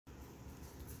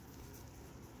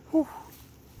Whew.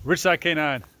 Ridgeside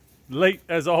K9, late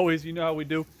as always. You know how we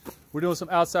do. We're doing some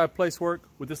outside place work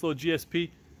with this little GSP.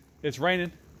 It's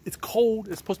raining. It's cold.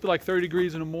 It's supposed to be like 30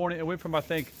 degrees in the morning. It went from, I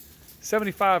think,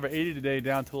 75 or 80 today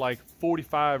down to like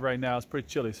 45 right now. It's pretty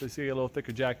chilly, so you see a little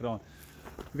thicker jacket on.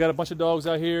 We got a bunch of dogs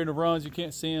out here in the runs. You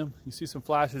can't see them. You see some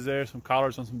flashes there, some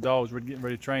collars on some dogs. We're getting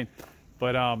ready to train.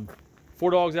 But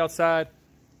 4 dogs outside.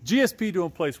 GSP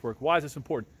doing place work. Why is this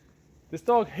important? This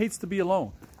dog hates to be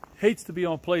alone. Hates to be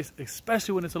on place,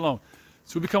 especially when it's alone.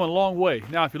 So we've come a long way.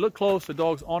 Now, if you look close, the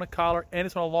dog's on a collar and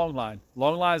it's on a long line.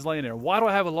 Long line's laying there. Why do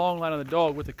I have a long line on the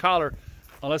dog with the collar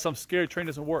unless I'm scared train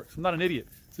doesn't work? So I'm not an idiot.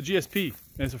 It's a GSP,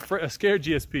 and it's a scared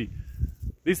GSP.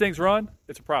 These things run,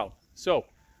 it's a problem. So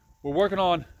we're working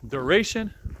on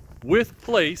duration with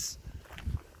place.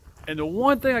 And the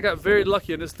one thing I got very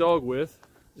lucky in this dog with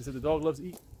is that the dog loves to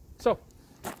eat. So,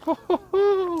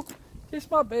 it's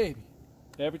my baby.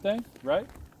 Everything, right?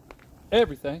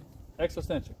 Everything,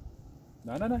 extension.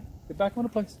 No. Get back on the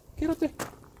place. Get up there.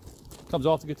 Comes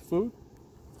off to get the food.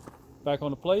 Back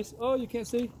on the place. Oh, you can't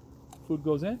see. Food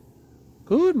goes in.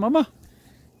 Good, mama.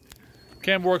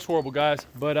 Camera works horrible, guys,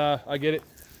 but I get it.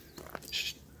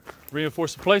 Shh.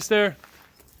 Reinforce the place there.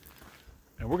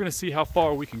 And we're gonna see how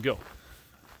far we can go.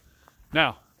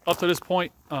 Now, up to this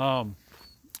point,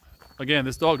 again,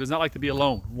 this dog does not like to be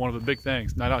alone. One of the big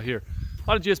things, not out here. A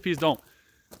lot of GSPs don't.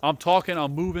 I'm talking,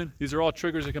 I'm moving. These are all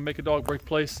triggers that can make a dog break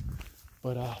place.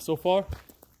 But so far,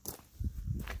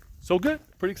 so good.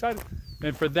 Pretty excited.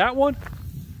 And for that one,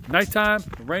 nighttime,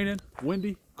 raining,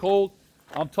 windy, cold.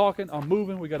 I'm talking, I'm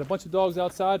moving. We got a bunch of dogs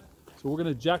outside. So we're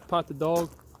gonna jackpot the dog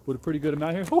with a pretty good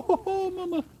amount here. Oh,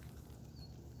 mama.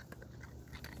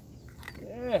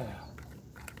 Yeah.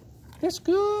 That's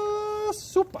good.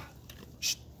 Super.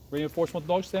 Shh. Reinforcement,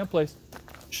 the dog stay in place.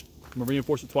 Shh. I'm gonna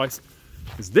reinforce it twice.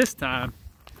 Because this time,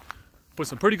 put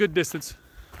some pretty good distance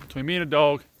between me and the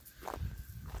dog.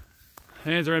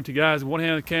 Hands are empty, guys. One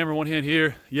hand on the camera, one hand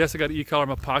here. Yes, I got an e-collar in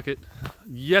my pocket.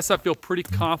 Yes, I feel pretty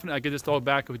confident I get this dog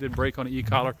back if we did break on an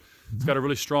e-collar. It's got a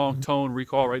really strong tone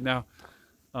recall right now.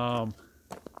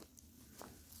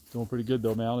 Doing pretty good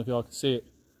though, man. I don't know if y'all can see it.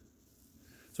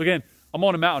 So again, I'm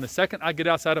on a mountain. The second I get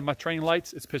outside of my training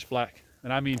lights, it's pitch black.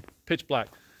 And I mean pitch black.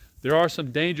 There are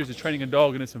some dangers to training a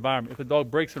dog in this environment. If the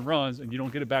dog breaks and runs and you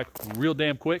don't get it back real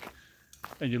damn quick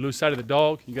and you lose sight of the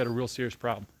dog, you got a real serious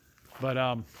problem. But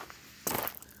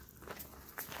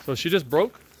so she just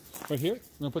broke right here.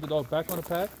 I'm gonna put the dog back on the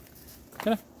pad.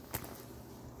 Can I?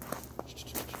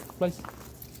 Place.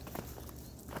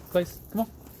 Place. Come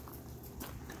on.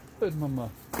 Good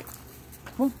mama.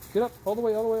 Come on, get up. All the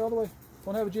way, all the way, all the way.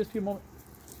 Don't have a GSP moment.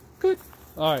 Good.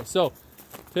 All right, so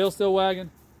tail still wagging.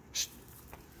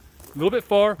 A little bit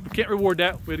far. We can't reward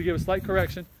that. We had to give a slight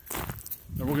correction.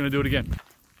 And we're gonna do it again.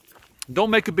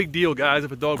 Don't make a big deal, guys,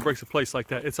 if a dog breaks a place like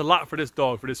that. It's a lot for this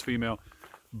dog, for this female.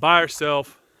 By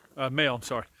herself, male, I'm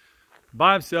sorry.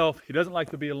 By himself, he doesn't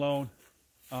like to be alone.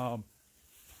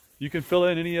 You can fill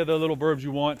in any of the little verbs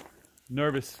you want.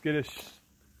 Nervous, skittish,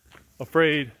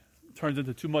 afraid, turns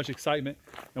into too much excitement.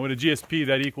 And with a GSP,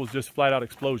 that equals just flat out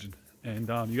explosion. And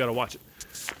you gotta watch it.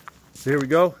 So here we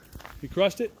go. He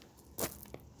crushed it.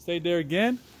 Stayed there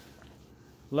again.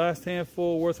 Last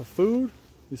handful worth of food.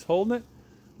 He's holding it.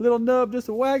 Little nub, just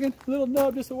a wagon. Little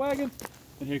nub, just a wagon.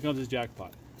 And here comes his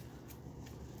jackpot.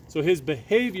 So his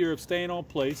behavior of staying on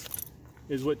place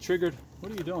is what triggered.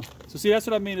 What are you doing? So see, that's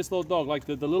what I mean, this little dog. Like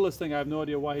the littlest thing, I have no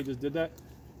idea why he just did that.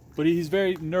 But he's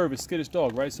very nervous, skittish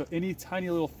dog, right? So any tiny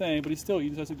little thing, but he's still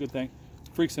eating, so that's a good thing,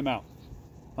 freaks him out.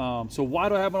 So why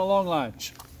do I have him on a long line?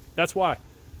 That's why.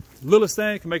 Littlest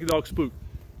thing can make a dog spook.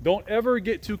 Don't ever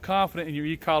get too confident in your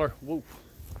e-collar. Whoa,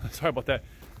 sorry about that.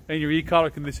 And your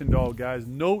e-collar conditioned dog, guys.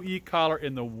 No e-collar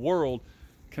in the world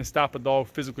can stop a dog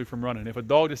physically from running. If a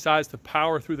dog decides to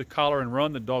power through the collar and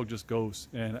run, the dog just goes.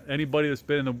 And anybody that's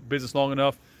been in the business long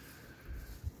enough,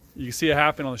 you can see it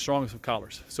happen on the strongest of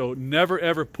collars. So never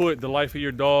ever put the life of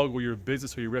your dog or your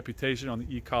business or your reputation on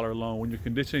the e-collar alone. When you're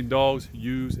conditioning dogs,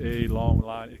 use a long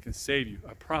line. It can save you.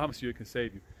 I promise you it can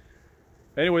save you.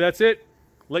 Anyway, that's it.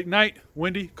 Late night,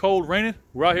 windy, cold, raining.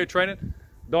 We're out here training.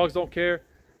 Dogs don't care. A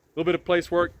little bit of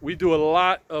place work. We do a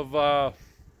lot of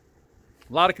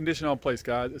conditioning on place,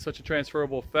 guys. It's such a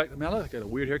transferable effect. I mean, I look at a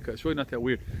weird haircut. It's really not that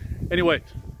weird. Anyway,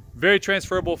 very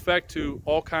transferable effect to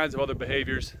all kinds of other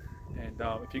behaviors. And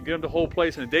if you get them to hold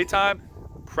place in the daytime,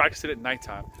 practice it at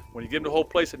nighttime. When you get them to hold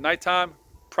place at nighttime,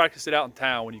 practice it out in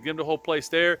town. When you get them to hold place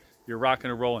there, you're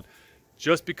rocking and rolling.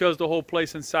 Just because they'll hold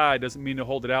place inside doesn't mean they'll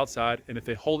hold it outside. And if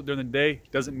they hold it during the day,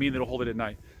 doesn't mean they'll hold it at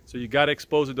night. So you got to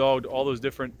expose the dog to all those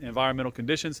different environmental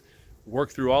conditions,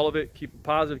 work through all of it, keep it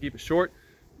positive, keep it short.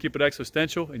 Keep it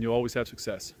existential and you'll always have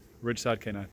success. Ridgeside Canine.